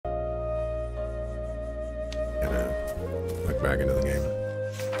Click back into the game.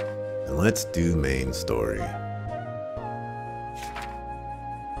 And let's do main story.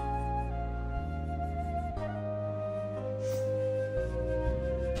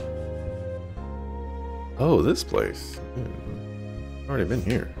 Oh, this place. Already been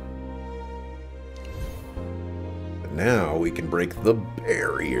here. But now we can break the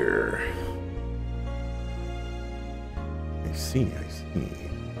barrier. I see, I see.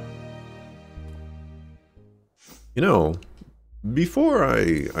 You know, before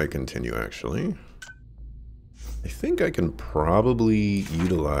I continue, actually, I think I can probably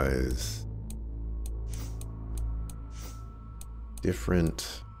utilize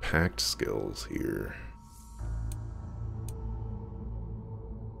different pact skills here.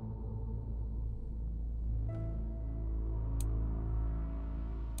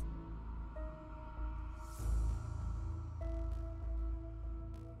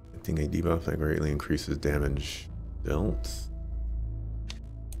 I think a debuff that greatly increases damage dealt.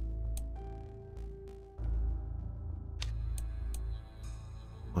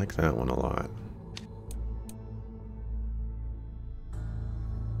 I like that one a lot.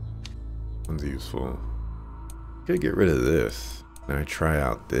 One's useful. Gotta get rid of this. Now I try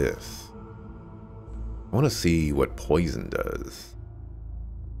out this. I want to see what poison does.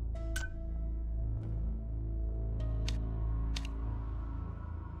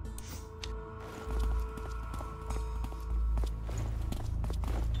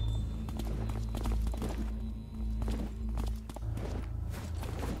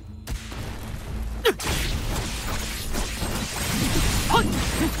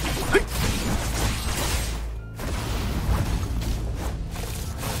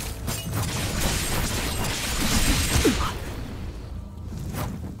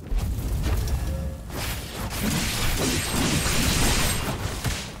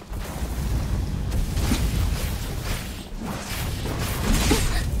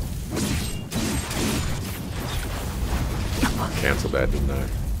 Cancel that, didn't I?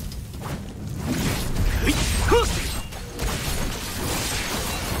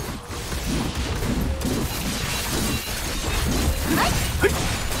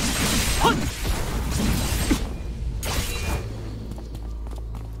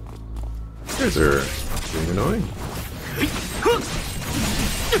 These are being annoying.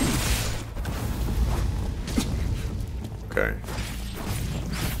 Okay.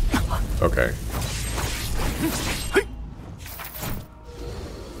 Okay.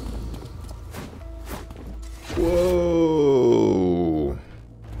 Whoa.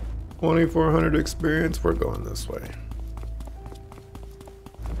 2,400 experience. We're going this way.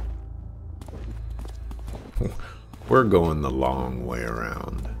 We're going the long way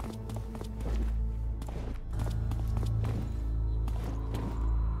around.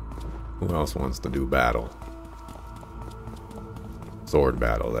 Who else wants to do battle? Sword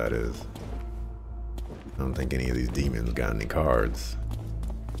battle, that is. I don't think any of these demons got any cards.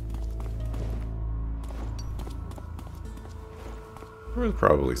 There's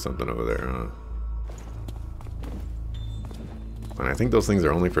probably something over there, huh? And I think those things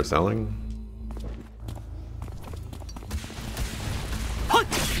are only for selling.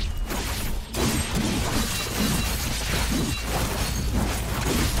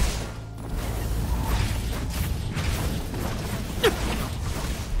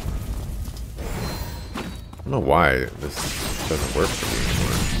 I don't know why this doesn't work for me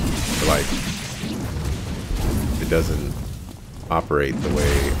anymore. Like, it doesn't operate the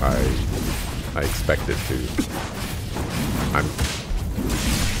way I expect it to. I'm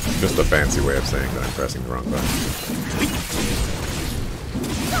just a fancy way of saying that I'm pressing the wrong button.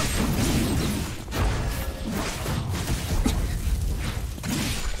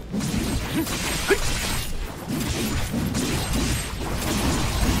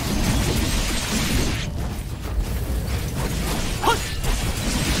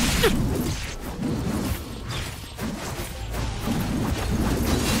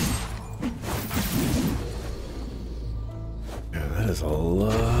 A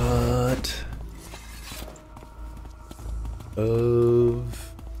lot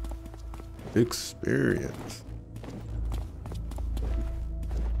of experience.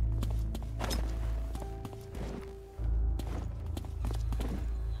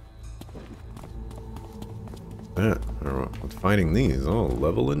 That, with fighting these, I'll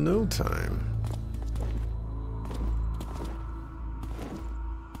level in no time.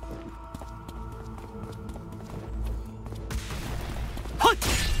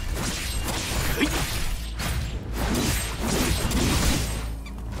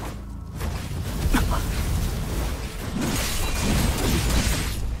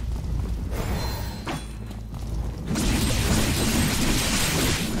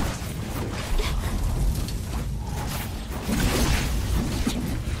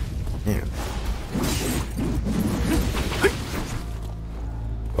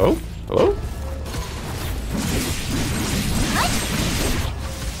 Hello? Hello?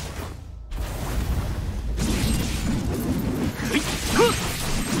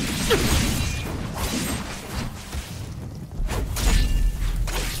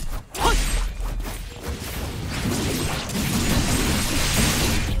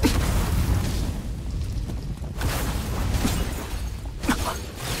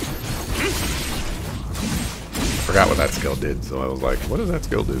 Forgot what that skill did, so I was like, what does that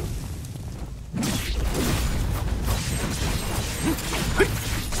skill do?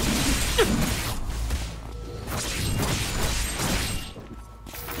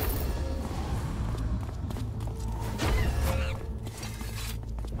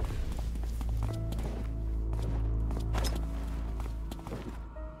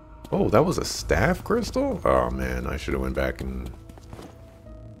 Oh, that was a staff crystal? Oh man, I should have went back and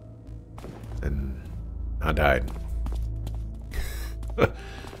I died.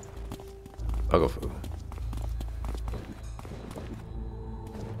 Ugglefu.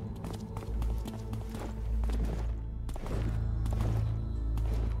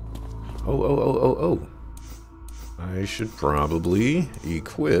 Oh. I should probably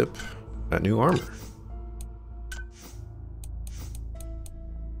equip that new armor.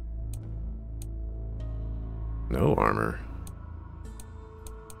 No armor.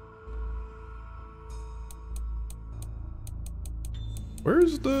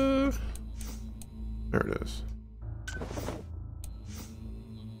 Where's the... There it is.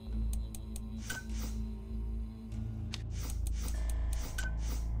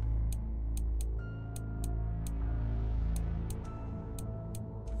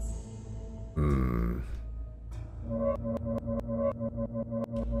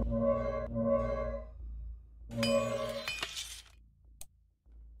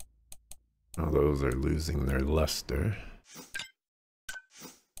 Oh, those are losing their luster.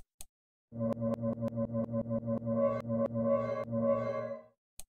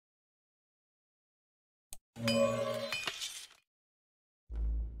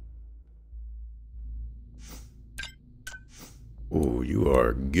 Oh, you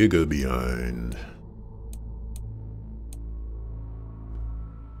are giga behind.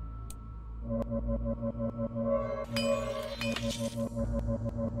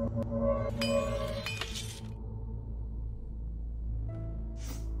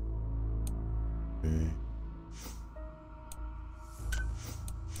 Okay.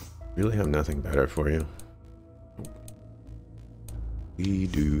 Really have nothing better for you. We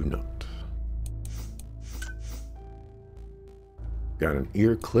do not. Got an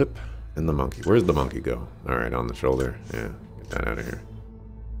ear clip and the monkey. Where's the monkey go? All right, on the shoulder. Yeah, get that out of here.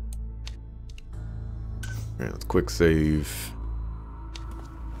 All right, let's quick save.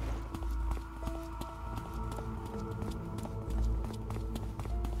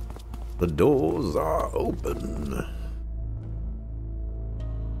 The doors are open.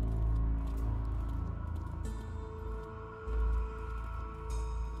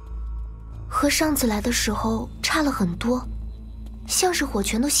和上次来的时候差了很多，像是火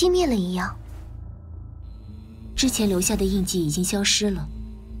全都熄灭了一样。之前留下的印记已经消失了，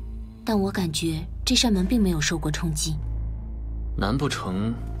但我感觉这扇门并没有受过冲击。难不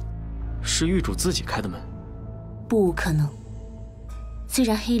成是狱主自己开的门？不可能。虽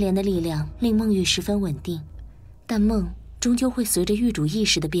然黑莲的力量令梦域十分稳定，但梦终究会随着狱主意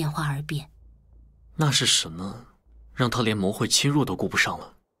识的变化而变。那是什么，让他连魔会侵入都顾不上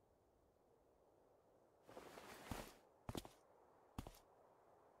了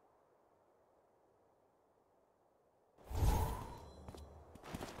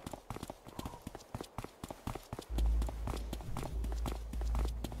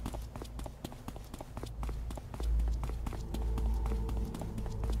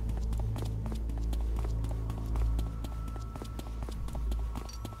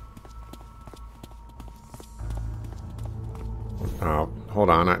？Oh, hold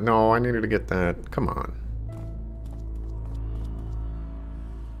on. No, I needed to get that. Come on.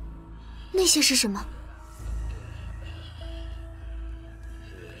 那些是什么？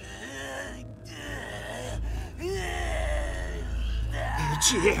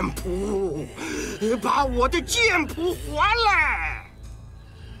剑谱，把我的剑谱还来！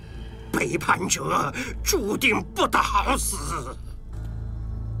背叛者注定不得好死。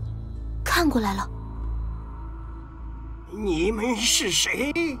看过来了。你们是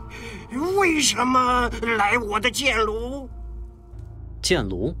谁？为什么来我的剑炉？剑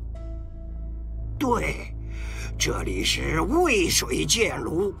炉？对，这里是渭水剑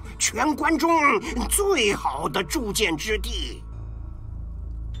炉，全关中最好的铸剑之地。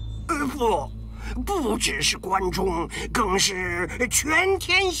不，不只是关中，更是全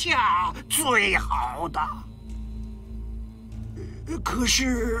天下最好的。可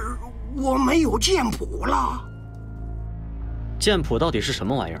是我没有剑谱了。剑谱到底是什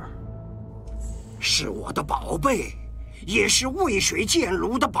么玩意儿？是我的宝贝，也是渭水剑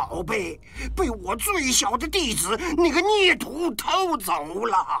炉的宝贝，被我最小的弟子那个孽徒偷走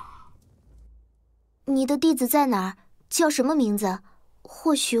了。你的弟子在哪儿？叫什么名字？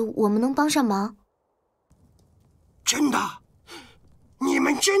或许我们能帮上忙。真的，你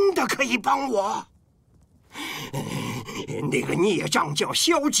们真的可以帮我。那个孽障叫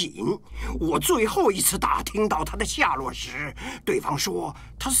萧瑾，我最后一次打听到他的下落时，对方说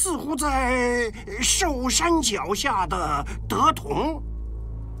他似乎在寿山脚下的德同。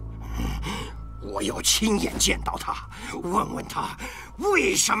我要亲眼见到他，问问他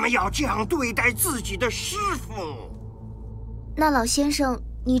为什么要这样对待自己的师傅。那老先生，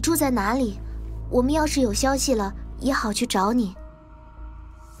你住在哪里？我们要是有消息了，也好去找你。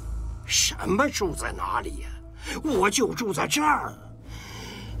什么住在哪里呀？我就住在这儿，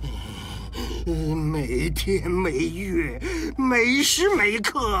每天每月每时每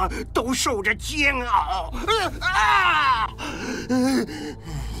刻都受着煎熬。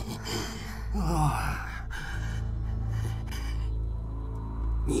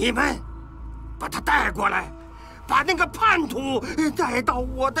你们把他带过来，把那个叛徒带到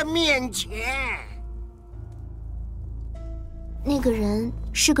我的面前。那个人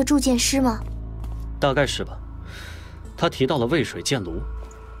是个铸剑师吗？大概是吧。他提到了渭水剑炉。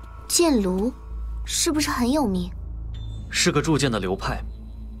剑炉是不是很有名？是个铸剑的流派，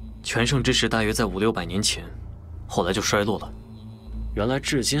全盛之时大约在500-600年前，后来就衰落了。原来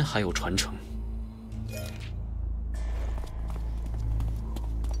至今还有传承。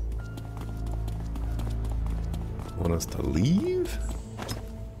Want us to leave?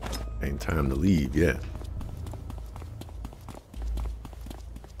 Ain't time to leave yet.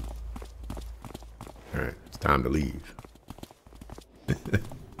 All right, it's time to leave.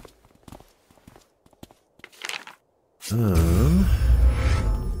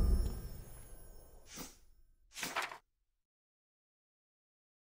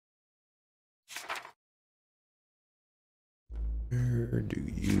 Where do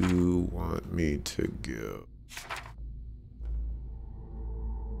you want me to go?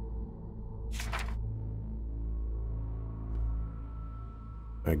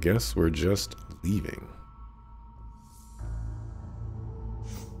 I guess we're just leaving.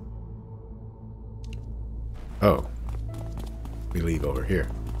 Oh, we leave over here. “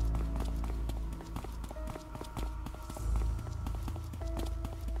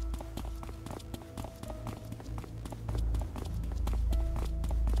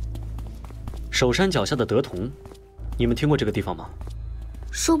首山脚下的德同”，你们听过这个地方吗？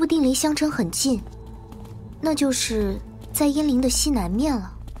说不定离香城很近，那就是在燕陵的西南面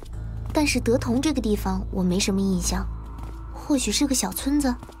了。但是德同这个地方我没什么印象，或许是个小村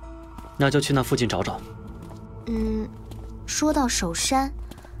子。那就去那附近找找。说到首山，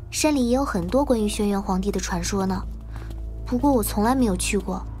山里也有很多关于轩辕皇帝的传说呢，不过我从来没有去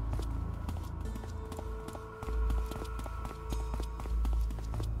过。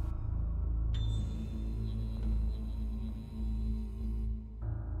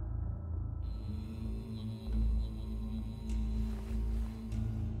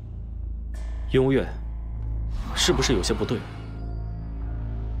雍月，是不是有些不对？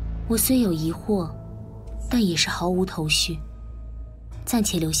我虽有疑惑，但也是毫无头绪，暂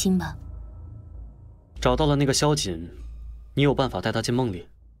且留心吧。找到了那个萧瑾，你有办法带他进梦里？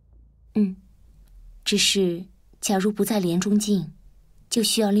只是假如不在莲中境，就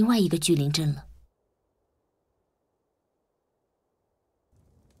需要另外一个聚灵阵了。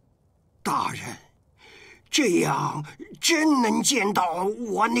大人，这样真能见到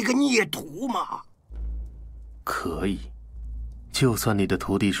我那个孽徒吗？可以，就算你的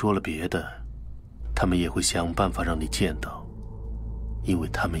徒弟说了别的，他们也会想办法让你见到，因为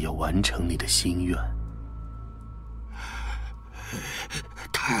他们要完成你的心愿。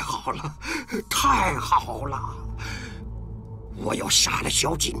太好了，太好了！我要杀了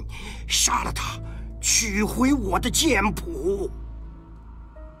萧瑾，杀了他，取回我的剑谱。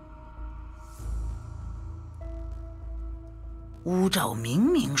乌兆明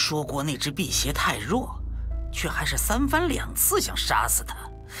明说过那只辟邪太弱，却还是3番2次想杀死他，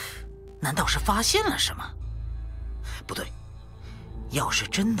难道是发现了什么？不对，要是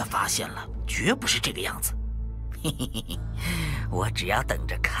真的发现了，绝不是这个样子。嘿嘿嘿嘿，我只要等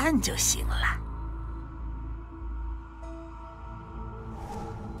着看就行了。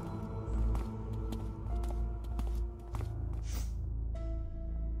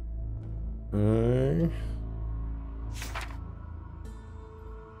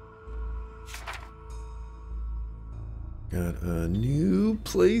Got a new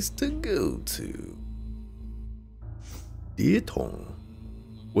place to go to. Dietong.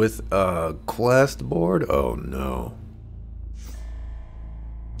 With a quest board? Oh no.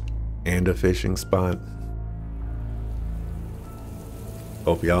 And a fishing spot.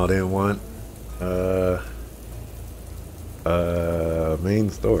 Hope y'all didn't want main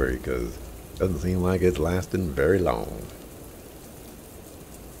story, because it doesn't seem like it's lasting very long.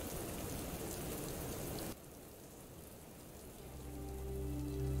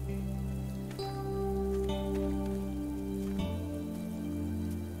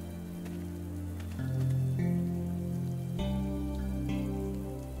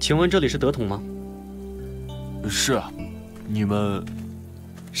请问这里是德统吗？是啊，你们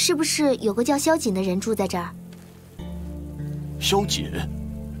是不是有个叫萧瑾的人住在这儿？萧瑾，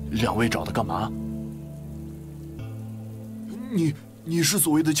两位找他干嘛？你是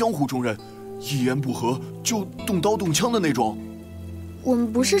所谓的江湖中人，一言不合就动刀动枪的那种？我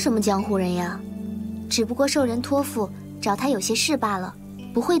们不是什么江湖人呀，只不过受人托付找他有些事罢了，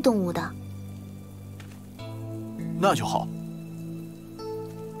不会动武的。那就好。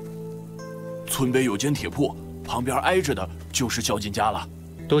村北有间铁铺，旁边挨着的就是萧瑾家了。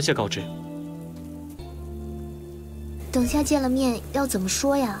多谢告知。等下见了面要怎么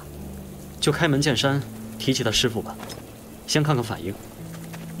说呀？就开门见山，提起他师傅吧，先看看反应。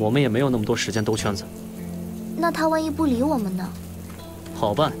我们也没有那么多时间兜圈子。那他万一不理我们呢？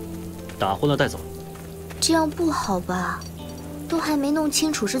好办，打昏了带走。这样不好吧？都还没弄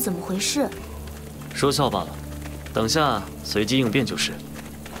清楚是怎么回事。说笑罢了，等下随机应变就是。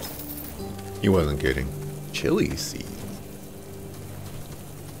He wasn't kidding. Chili seeds.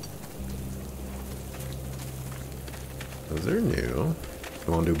 Those are new.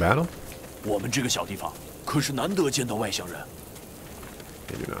 You want to do battle? 我们这个小地方可是难得见到外乡人。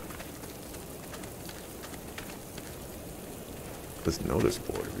Maybe not. This notice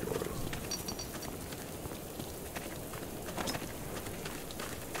board of yours.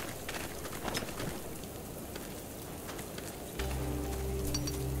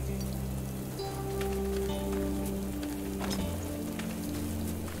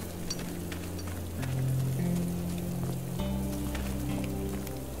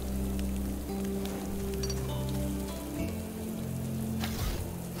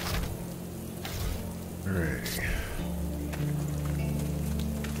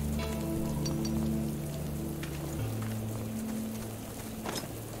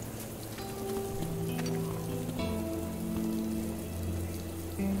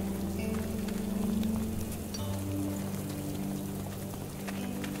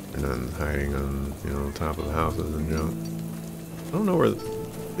 And then hiding on, top of houses and junk. I don't know where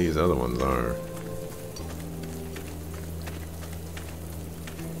these other ones are.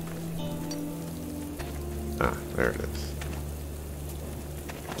 Ah, there it is.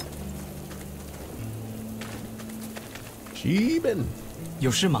 Jeebin.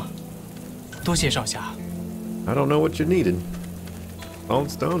 有事吗？多谢少侠。 I don't know what you needed. Old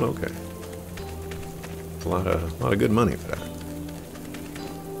stone, okay. A lot of good money for that.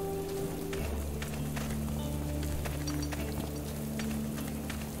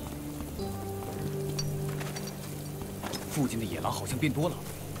 附近的野狼好像变多了，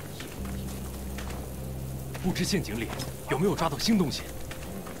不知陷阱里有没有抓到新东西？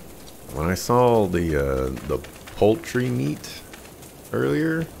 When I saw the poultry meat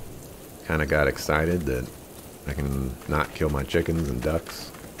earlier, kind of got excited that I can not kill my chickens and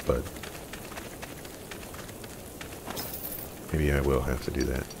ducks, but maybe I will have to do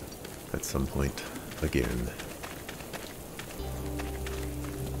that at some point again.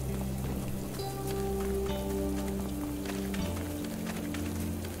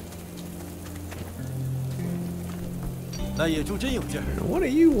 What do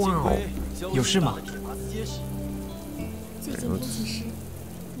you want? 有事吗？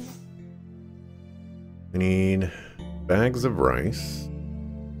 I need bags of rice,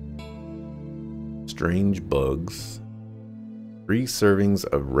 strange bugs, 3 servings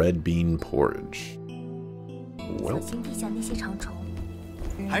of red bean porridge. Well, 小心地下那些长虫。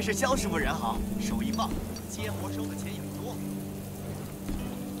还是肖师傅人好，手艺棒，接活收的钱也不多。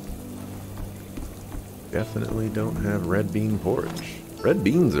 definitely don't have red bean porridge. Red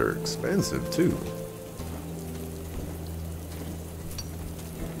beans are expensive too.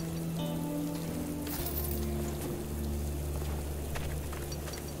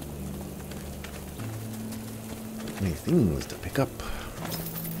 Many things to pick up.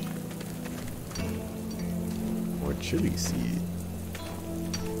 More chili seed.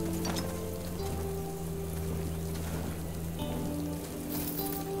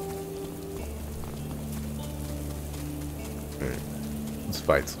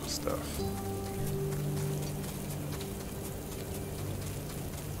 fight some stuff.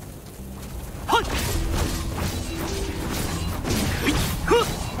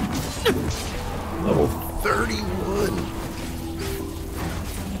 Level 31.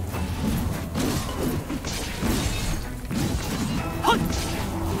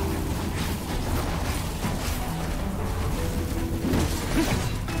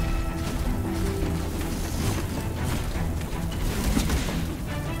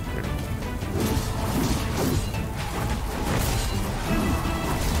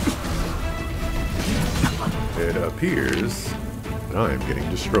 It appears that I am getting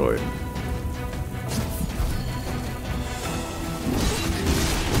destroyed.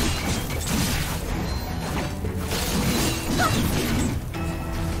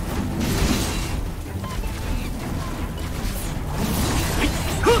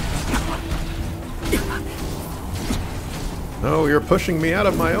 No, you're pushing me out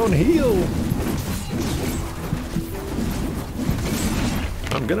of my own heal.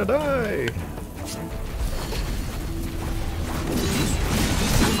 I'm gonna die.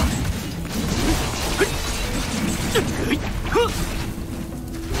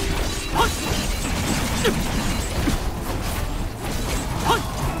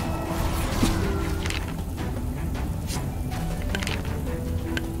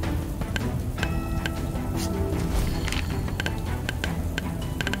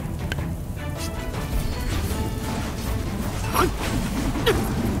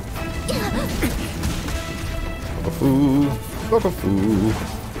 Bugafoo.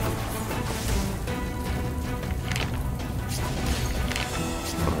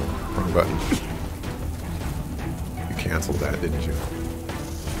 Oh, wrong button. You canceled that, didn't you?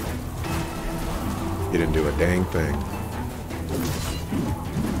 You didn't do a dang thing.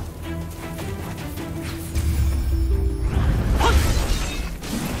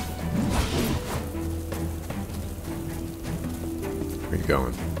 Where are you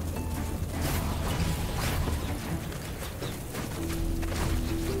going?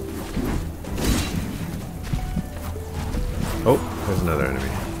 Oh, there's another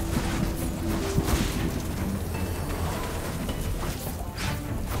enemy.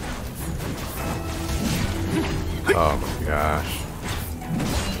 Oh my gosh.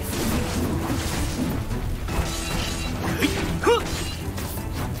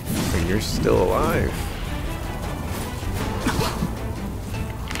 And you're still alive.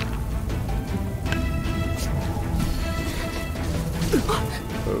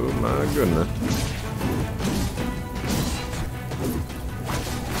 Oh my goodness.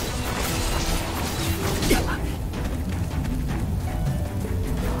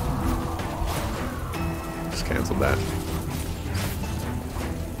 Cancel that.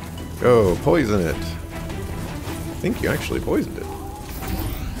 Go, poison it. I think you actually poisoned it.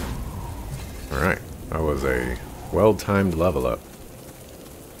 Alright, that was a well-timed level up.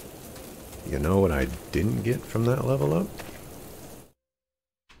 You know what I didn't get from that level up?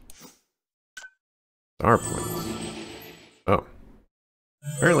 Star points. Oh.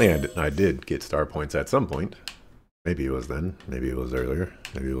 Apparently I did get star points at some point. Maybe it was then, maybe it was earlier,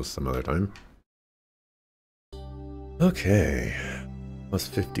 maybe it was some other time. Okay, plus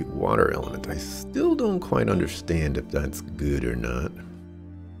 50 water element. I still don't quite understand if that's good or not.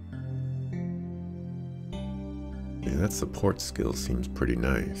 Yeah, that support skill seems pretty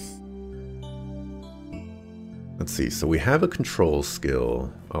nice. Let's see, so we have a control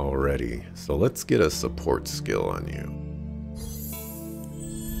skill already, so let's get a support skill on you.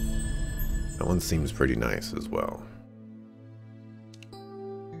 That one seems pretty nice as well.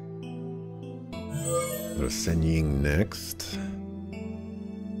 Go to Sen Ying next.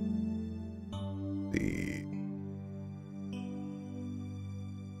 I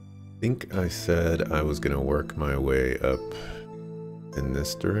think I said I was going to work my way up in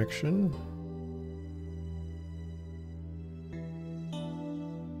this direction.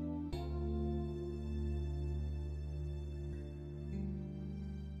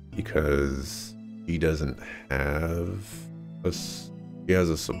 Because he doesn't have a... She has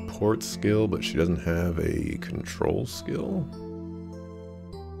a support skill, but she doesn't have a control skill.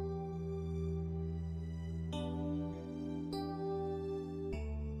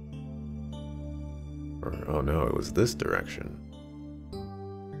 Or, oh no, it was this direction.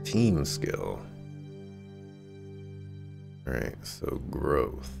 Team skill. Alright, so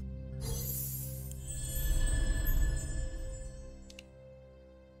growth.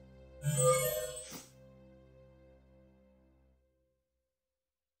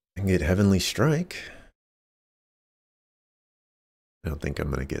 I can get Heavenly Strike. I don't think I'm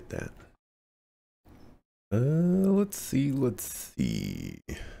going to get that. Let's see, let's see.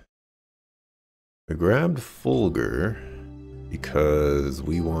 We grabbed Fulgur because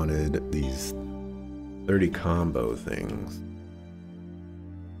we wanted these 30 combo things.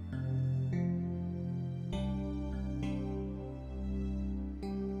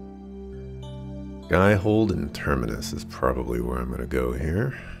 Skyhold and Terminus is probably where I'm gonna go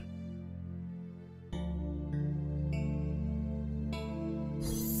here.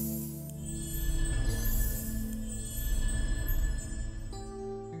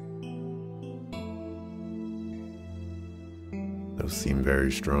 Those seem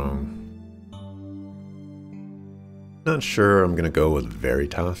very strong. Not sure I'm gonna go with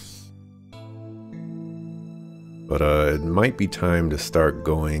Veritas. But it might be time to start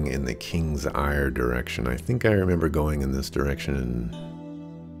going in the King's Ire direction. I think I remember going in this direction and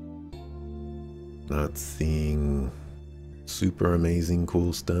not seeing super amazing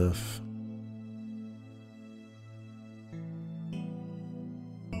cool stuff.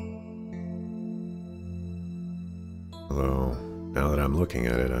 Although, now that I'm looking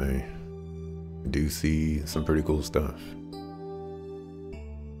at it, I do see some pretty cool stuff.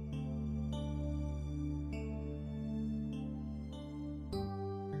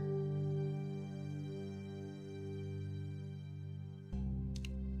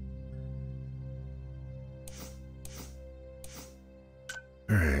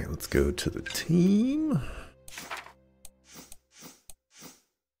 Alright, let's go to the team.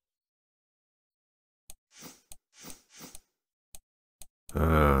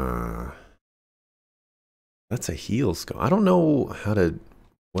 That's a heal skill. I don't know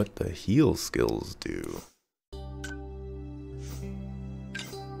what the heal skills do.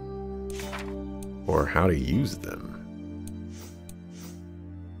 Or how to use them.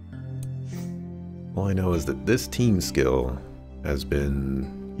 All I know is that this team skill has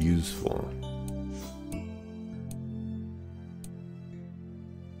been useful.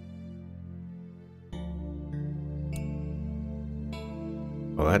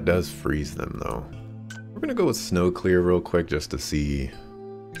 Well, that does freeze them though. We're gonna go with Snow Clear real quick just to see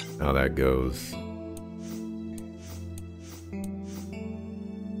how that goes.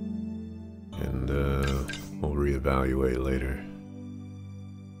 And we'll reevaluate later.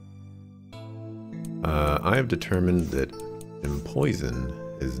 I have determined that Poison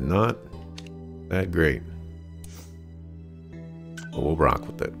is not that great, but we'll rock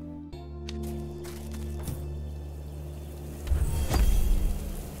with it.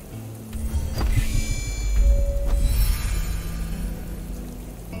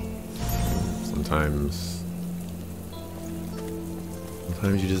 Sometimes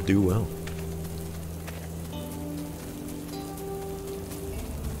you just do well.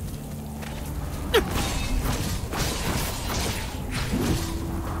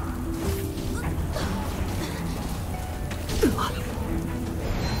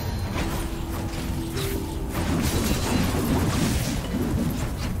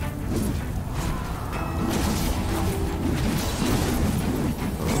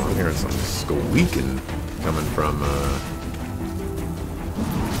 Squeaking coming from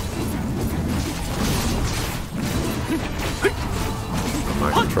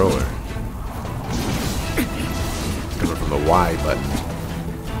my controller. It's coming from the Y button.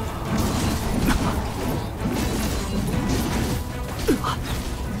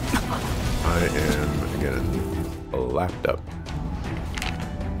 I am getting lapped up.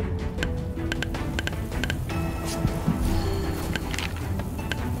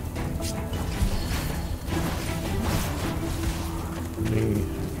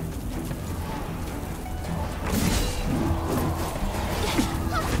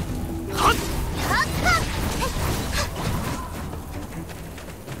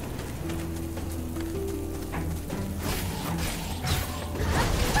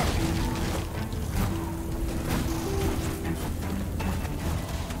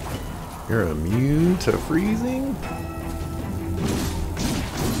 You're immune to freezing?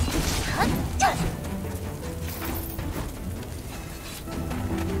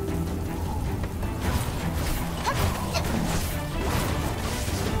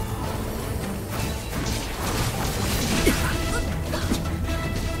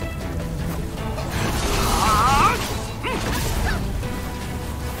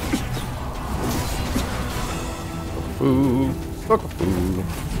 Boo, fuck a boo.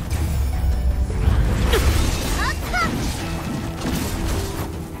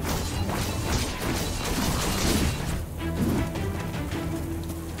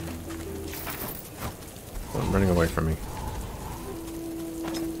 Running away from me.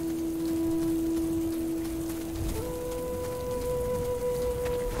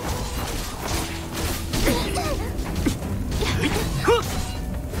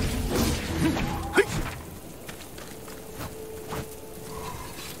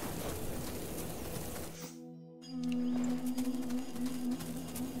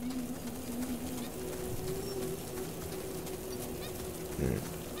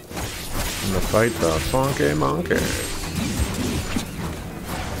 I'm gonna fight the funky monkey.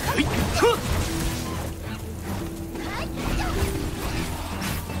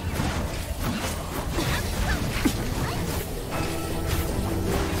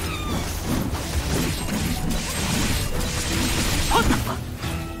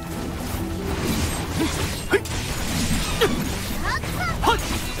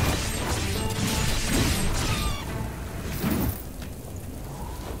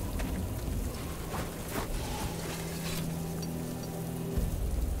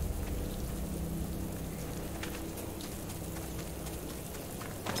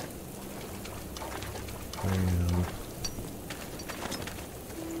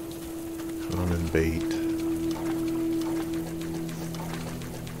 Common bait.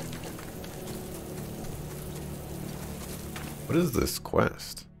 What is this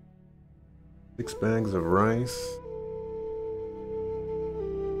quest? 6 bags of rice.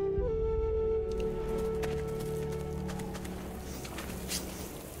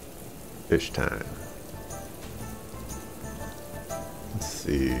 Fish time. Let's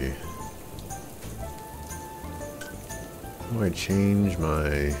see. How do I change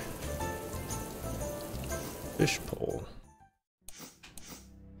my fish pole?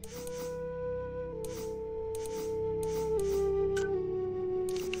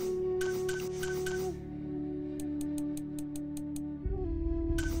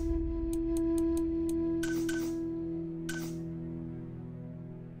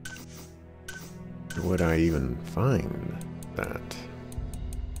 Where would I even find that?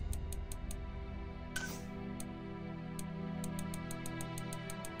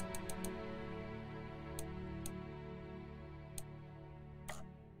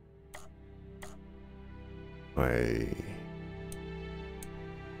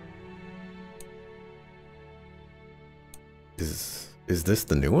 Is this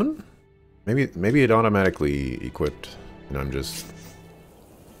the new one? Maybe it automatically equipped and I'm just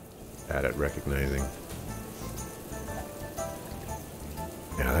bad at recognizing.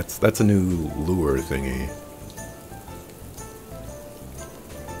 Yeah, that's a new lure thingy.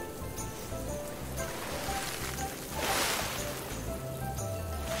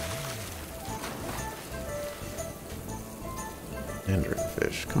 Mandarin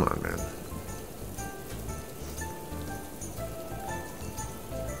fish, come on, man.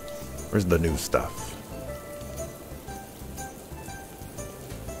 Where's the new stuff?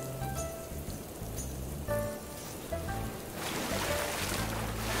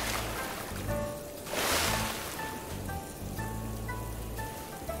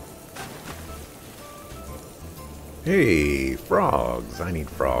 Hey, frogs. I need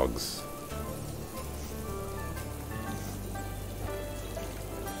frogs.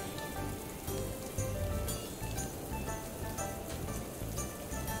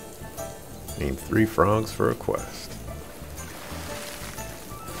 Need 3 frogs for a quest.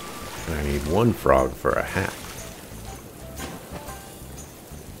 And I need 1 frog for a hat.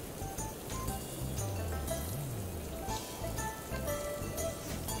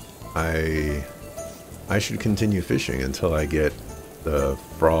 I should continue fishing until I get the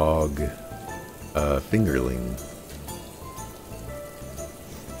frog fingerling.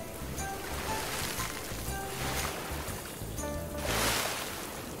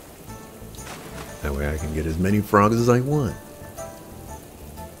 That way I can get as many frogs as I want.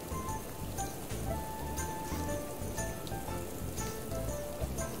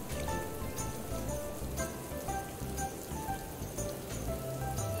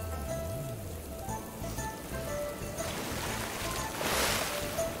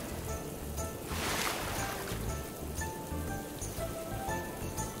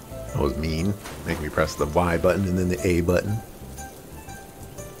 That was mean. Make me press the Y button and then the A button.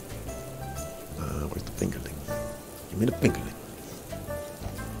 Where's the fingerling? Give me the fingerling.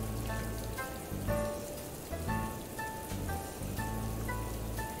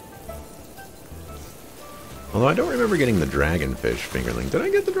 Although I don't remember getting the dragonfish fingerling. Did I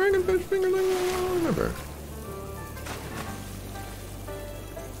get the dragonfish fingerling? I don't remember.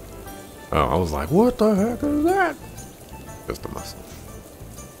 Oh, I was like, what the heck is that? Just a mussel.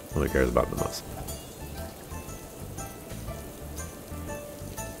 Nobody cares about the mussel.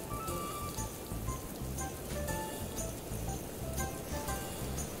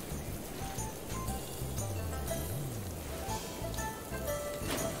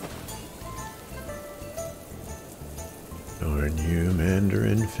 Darn you,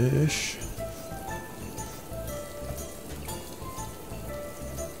 mandarin fish.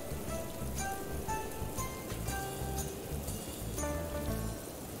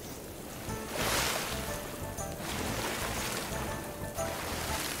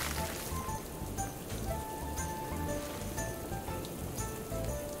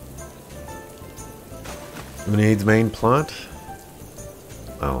 Lemonade's main plot?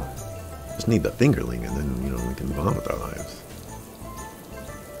 Well, just need the fingerling and then, you know, we can move on with our lives.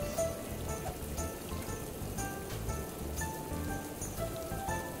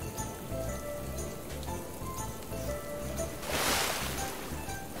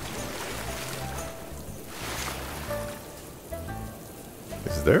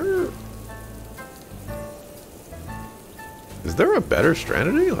 Is there a better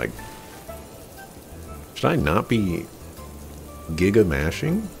strategy? Like, should I not be giga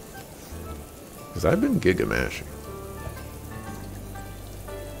mashing? Because I've been giga mashing.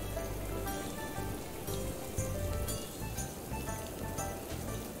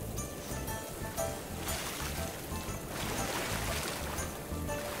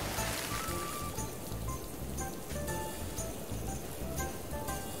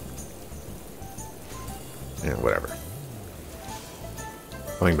 Yeah, whatever.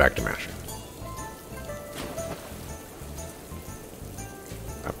 Going back to mashing.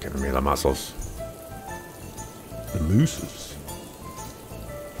 Stop giving me the muscles. The mooses.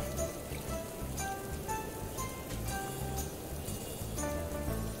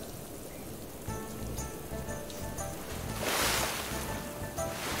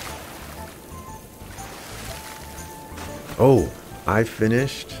 Oh, I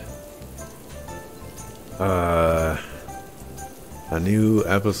finished a new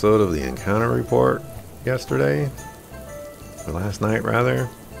episode of the Encounter Report yesterday, or last night rather.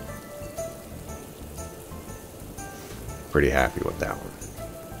 Pretty happy with that one.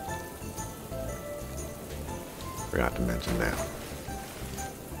 Forgot to mention that.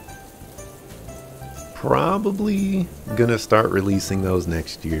 Probably gonna start releasing those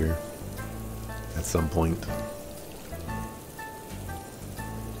next year at some point.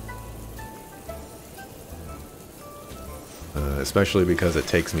 Especially because it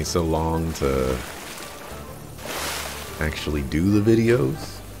takes me so long to actually do the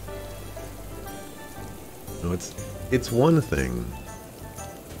videos. You know, it's one thing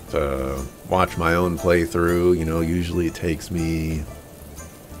to watch my own playthrough. You know, usually it takes me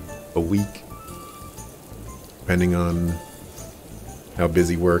a week, depending on how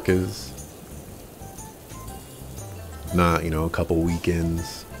busy work is. Not, you know, a couple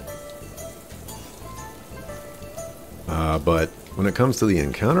weekends. But when it comes to the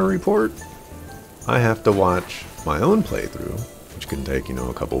Encounter Report, I have to watch my own playthrough, which can take, you know,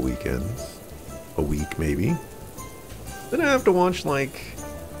 a couple weekends, a week maybe. Then I have to watch like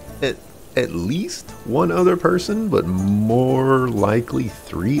at least one other person, but more likely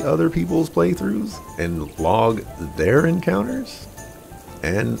 3 other people's playthroughs and log their encounters.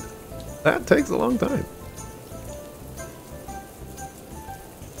 And that takes a long time.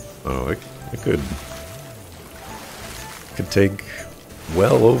 Oh, it could take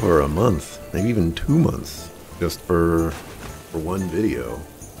well over a month, maybe even 2 months, just for one video,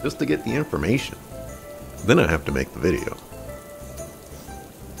 just to get the information. Then I have to make the video.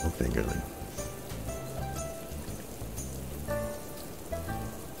 No fingerling.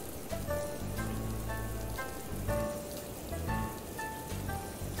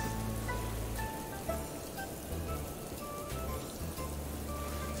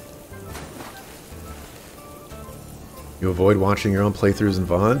 You avoid watching your own playthroughs and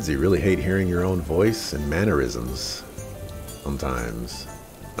VODs. You really hate hearing your own voice and mannerisms sometimes.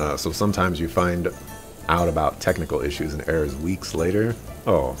 So sometimes you find out about technical issues and errors weeks later.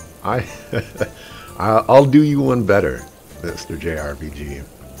 Oh, I'll do you one better, Mr. JRPG.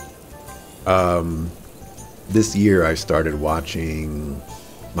 This year I started watching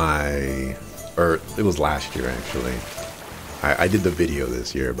it was last year actually. I did the video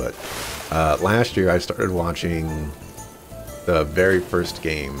this year, but last year I started watching the very first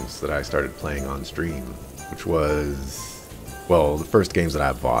games that I started playing on stream, which was, well, the first games that I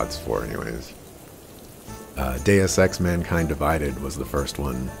have VODs for anyways. Deus Ex Mankind Divided was the first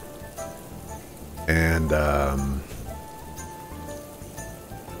one. And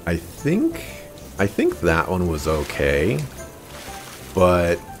I think that one was okay,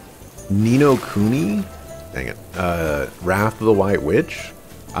 but Ni no Kuni, dang it, Wrath of the White Witch,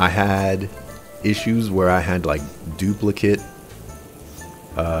 I had issues where I had like duplicate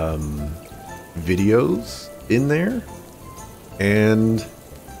videos in there, and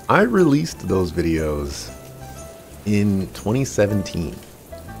I released those videos in 2017.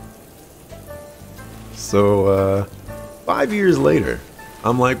 So 5 years later,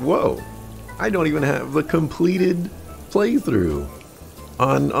 I'm like, whoa, I don't even have the completed playthrough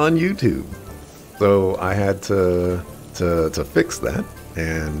on YouTube. So I had to fix that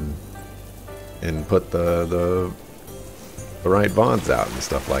and put the right VODs out and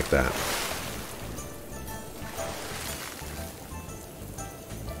stuff like that.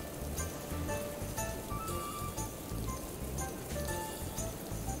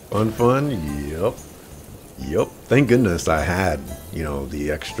 Fun. Yep. Thank goodness I had,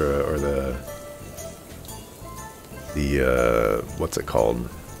 the extra or the what's it called?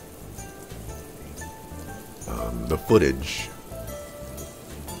 The footage.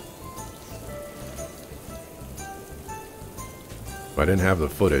 If I didn't have the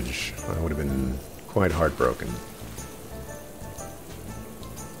footage, I would have been quite heartbroken.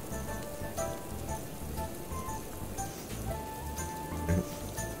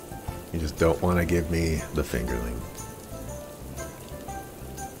 You just don't want to give me the fingerling.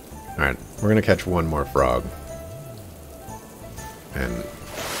 Alright, we're going to catch one more frog. And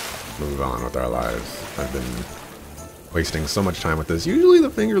move on with our lives. I've been wasting so much time with this. Usually the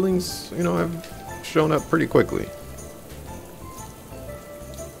fingerlings, have shown up pretty quickly.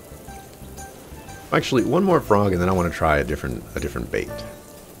 Actually, one more frog and then I want to try a different bait.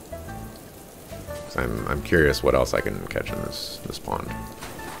 I'm curious what else I can catch in this pond.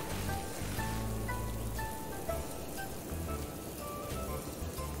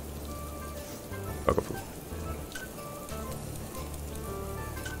 Bugafoo.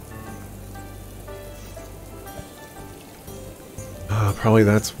 Probably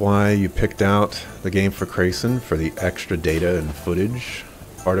that's why you picked out the game for Crayson, for the extra data and footage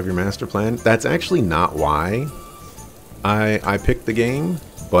part of your master plan. That's actually not why I picked the game,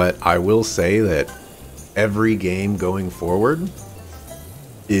 but I will say that every game going forward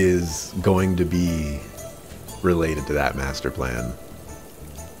is going to be related to that master plan.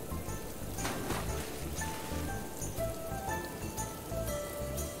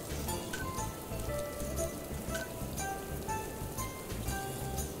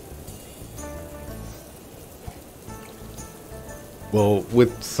 Well,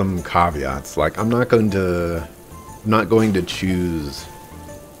 with some caveats, like I'm not going to choose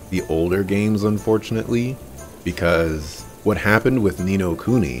the older games, unfortunately, because what happened with Ni no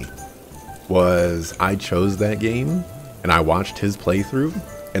Kuni was I chose that game and I watched his playthrough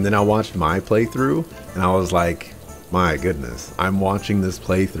and then I watched my playthrough and I was like, my goodness, I'm watching this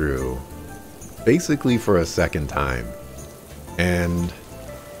playthrough basically for a second time. And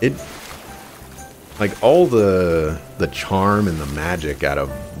it, like, all the charm and the magic out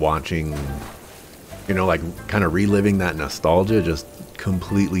of watching, like kind of reliving that nostalgia just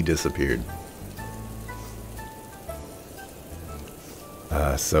completely disappeared.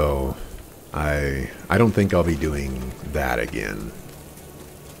 So I don't think I'll be doing that again.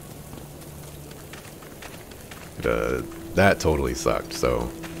 That totally sucked. So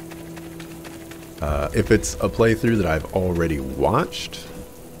if it's a playthrough that I've already watched,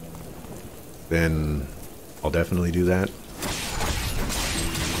 then I'll definitely do that.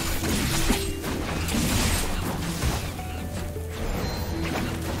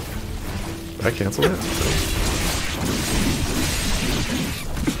 Did I cancel that?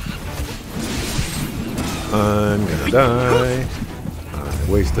 I'm gonna die. I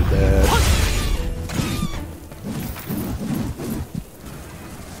wasted that.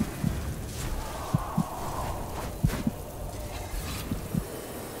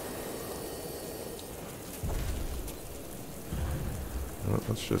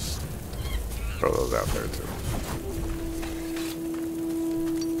 Let's just throw those out there too.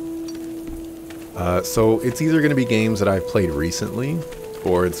 So it's either going to be games that I've played recently,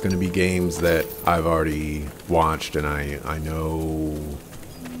 or it's going to be games that I've already watched and I know,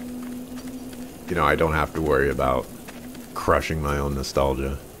 I don't have to worry about crushing my own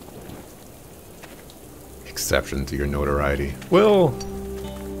nostalgia. Exception to your notoriety. Well,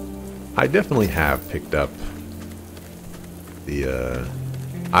 I definitely have picked up the,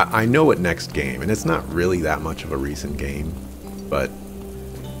 I know what next game, and it's not really that much of a recent game, but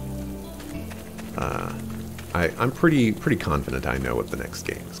I'm pretty confident I know what the next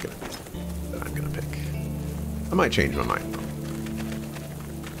game is that I'm gonna pick. I might change my mind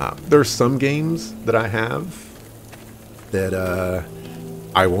though. There's some games that I have that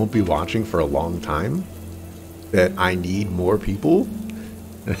I won't be watching for a long time, that I need more people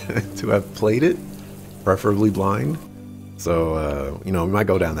to have played it, preferably blind. So, we might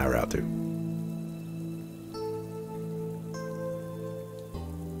go down that route too.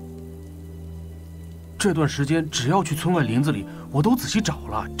这段时间只要去村外林子里，我都仔细找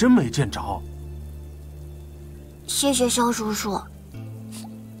了，真没见着。谢谢肖叔叔。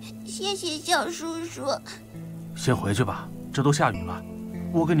谢谢肖叔叔。先回去吧，这都下雨了，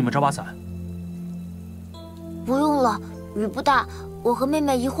我给你们找把伞。不用了，雨不大，我和妹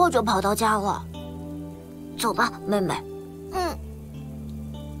妹一会儿就跑到家了。走吧，妹妹。嗯。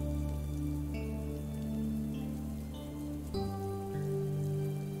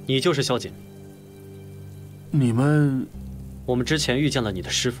你就是萧瑾。你们我们之前遇见了你的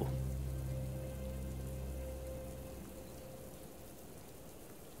师傅。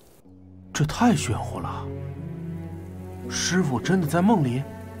这太玄乎了！师傅真的在梦里？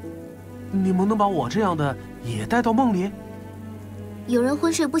你们能把我这样的也带到梦里？有人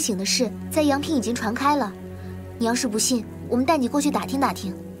昏睡不醒的事，在阳平已经传开了。你要是不信，我们带你过去打听打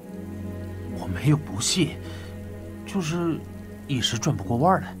听。我没有不信，就是一时转不过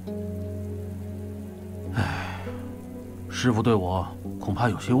弯来。唉，师傅对我恐怕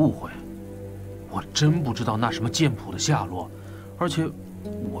有些误会，我真不知道那什么剑谱的下落，而且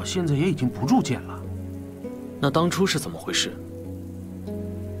我现在也已经不铸剑了。那当初是怎么回事？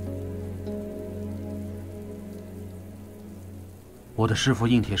我的师傅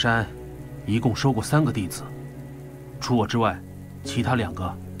应铁山一共收过3个弟子，除我之外，其他2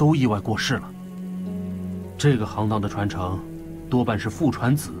个都意外过世了。这个行当的传承，多半是父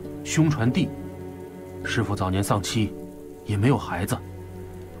传子，兄传弟。师傅早年丧妻，也没有孩子，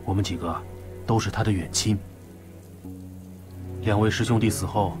我们几个都是他的远亲。2位师兄弟死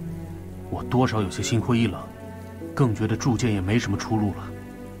后，我多少有些心灰意冷，更觉得铸剑也没什么出路了。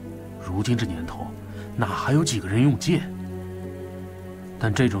如今这年头，哪还有几个人用剑？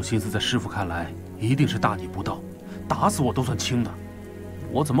但这种心思在师傅看来，一定是大逆不道，打死我都算轻的。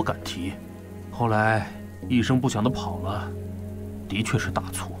我怎么敢提？后来一声不响的跑了，的确是大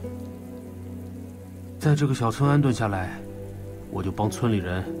错。在这个小村安顿下来，我就帮村里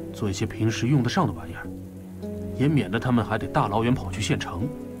人做一些平时用得上的玩意儿，也免得他们还得大老远跑去县城。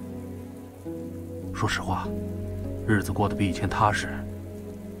说实话，日子过得比以前踏实。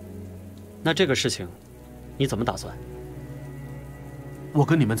那这个事情，你怎么打算？我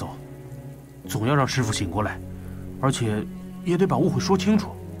跟你们走，总要让师傅醒过来，而且也得把误会说清楚。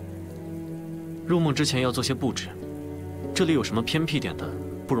入梦之前要做些布置，这里有什么偏僻点的、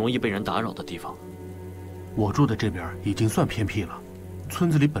不容易被人打扰的地方？我住的这边已经算偏僻了，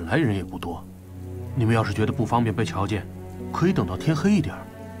村子里本来人也不多。你们要是觉得不方便被瞧见，可以等到天黑一点。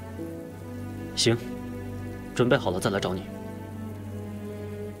行，准备好了再来找你。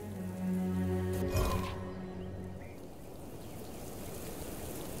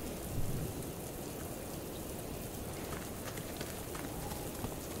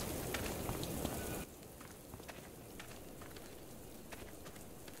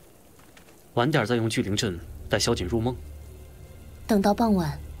晚点再用聚灵阵带萧瑾入梦。等到傍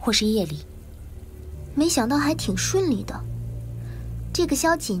晚或是夜里。没想到还挺顺利的。这个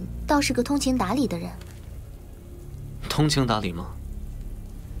萧瑾倒是个通情达理的人。通情达理吗？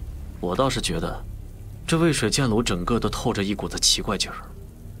我倒是觉得，这渭水剑楼整个都透着一股子奇怪劲儿。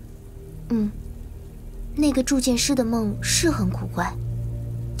那个铸剑师的梦是很古怪，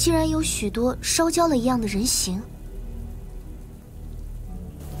竟然有许多烧焦了一样的人形。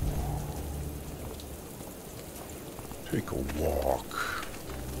Take a walk.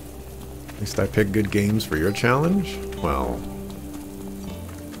 At least I picked good games for your challenge? Well,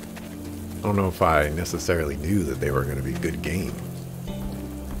 I don't know if I necessarily knew that they were going to be good games.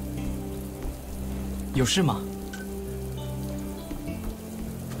 有事吗？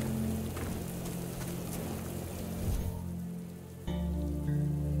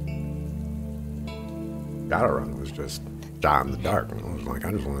 Gotta Run was just shot in the dark. And I was like,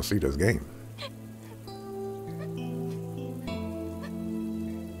 I just want to see this game.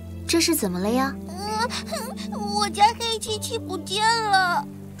 这是怎么了呀？我家黑漆漆不见了，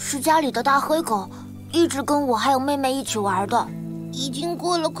是家里的大黑狗，一直跟我还有妹妹一起玩的。已经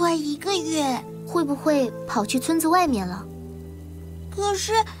过了快1个月，会不会跑去村子外面了？可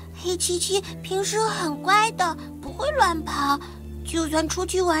是黑漆漆平时很乖的，不会乱跑，就算出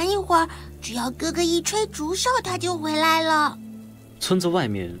去玩一会儿，只要哥哥一吹竹哨，它就回来了。村子外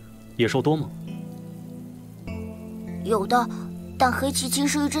面野兽多吗？有的。但黑漆漆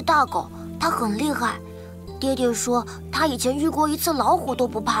是一只大狗，它很厉害。爹爹说他以前遇过一次老虎都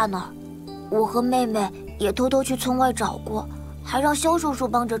不怕呢。我和妹妹也偷偷去村外找过，还让肖叔叔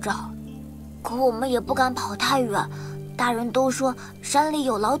帮着找。可我们也不敢跑太远，大人都说山里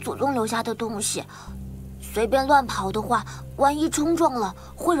有老祖宗留下的东西，随便乱跑的话，万一冲撞了，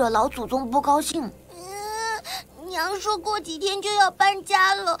会惹老祖宗不高兴。娘说过几天就要搬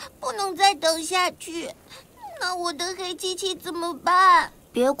家了，不能再等下去。那我的黑漆漆怎么办？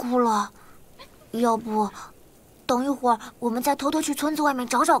别哭了，要不等一会儿我们再偷偷去村子外面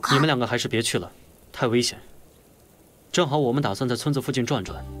找找看。你们2个还是别去了，太危险。正好我们打算在村子附近转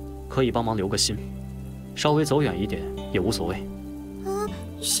转，可以帮忙留个心，稍微走远一点也无所谓。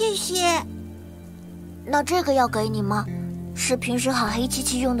谢谢。那这个要给你吗？是平时喊黑漆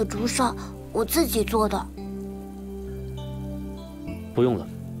漆用的竹哨，我自己做的。不用了，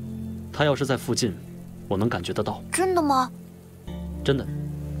他要是在附近，我能感觉得到。真的吗？真的。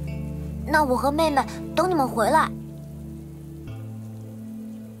那我和妹妹等你们回来。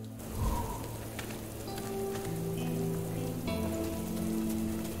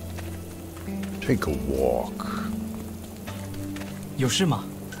Take a walk. 有事吗？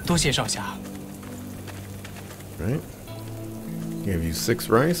多谢少侠。Right? Gave you 6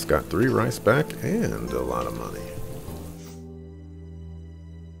 rice, got 3 rice back, and a lot of money.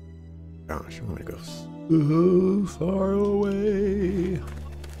 Gosh, I want to go so far away.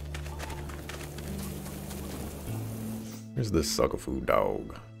 Where's this sucker food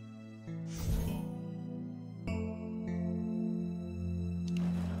dog?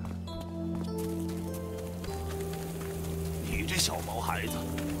 你这小毛孩子，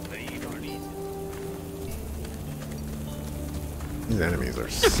没一点力气。 These enemies are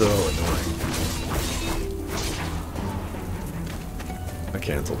so annoying. I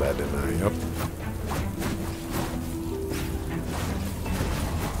canceled that, didn't I? Yep.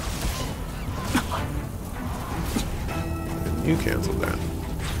 And you canceled that.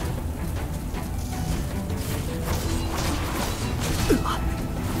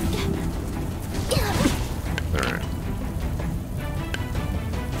 Alright.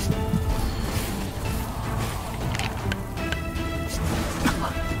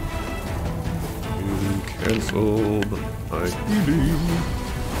 Cancelled my eating.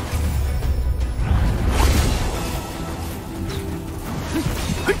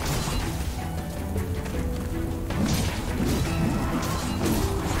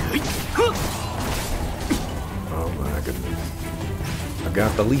 Oh my goodness. I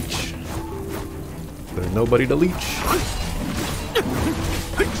got the leech. There's nobody to leech.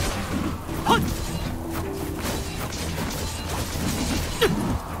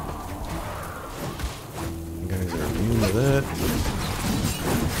 That.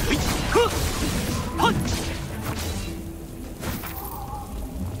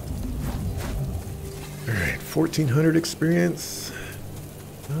 Alright, 1400 experience.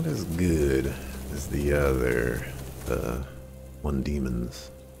 Not as good as the other one demons.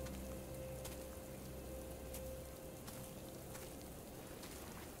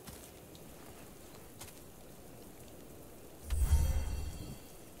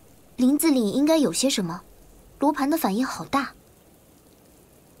 林子里应该有些什么。罗盘的反应好大。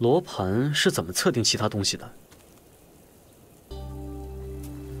罗盘是怎么测定其他东西的？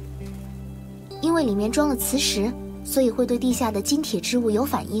因为里面装了磁石，所以会对地下的金铁之物有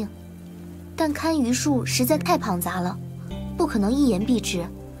反应。但堪舆术实在太庞杂了，不可能一言蔽之。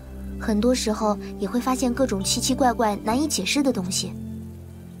很多时候也会发现各种奇奇怪怪、难以解释的东西。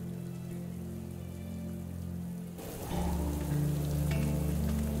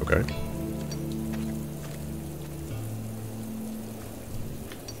Okay.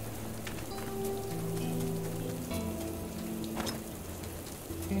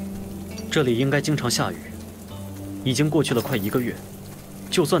 这里应该经常下雨，已经过去了快1个月，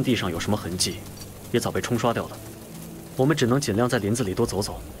就算地上有什么痕迹，也早被冲刷掉了。我们只能尽量在林子里多走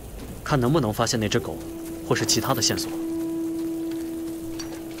走，看能不能发现那只狗，或是其他的线索。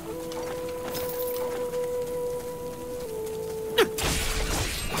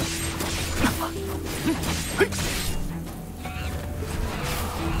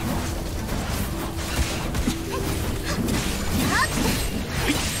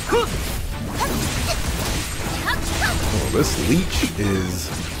This leech is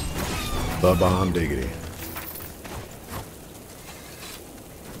the bomb diggity.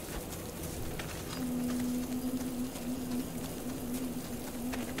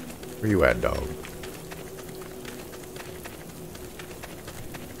 Where you at, dog?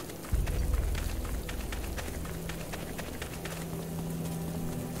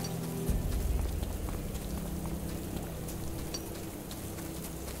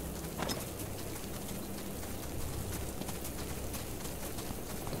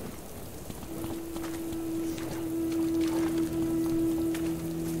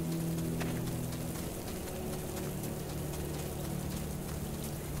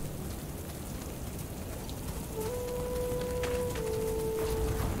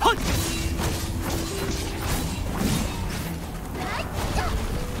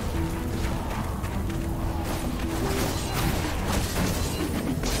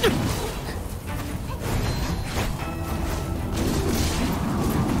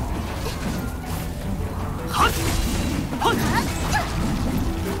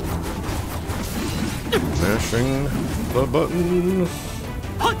 Mashing the buttons.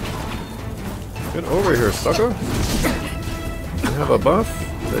 Get over here, sucker. You have a buff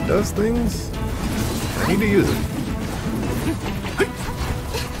that does things? I need to use it.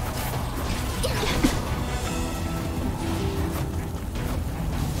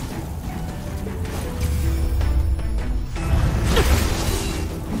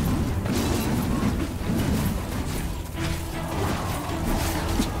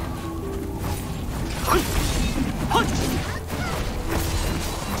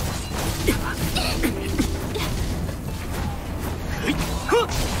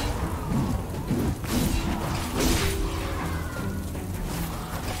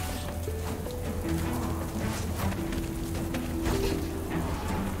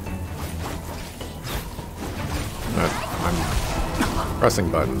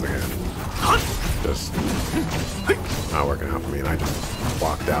 Pressing buttons again. Just not working out for me, and I just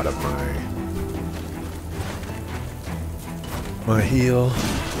walked out of my heal.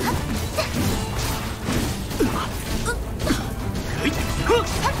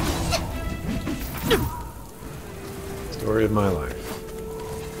 Story of my life.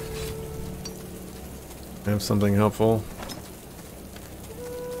 Have something helpful.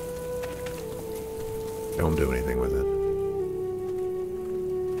 Don't do anything with it.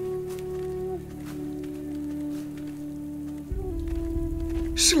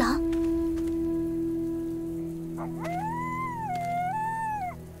是狼。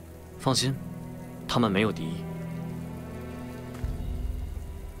放心，他们没有敌意。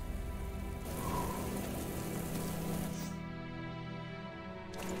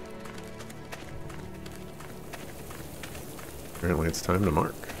Apparently it's time to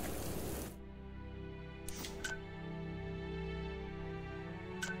mark.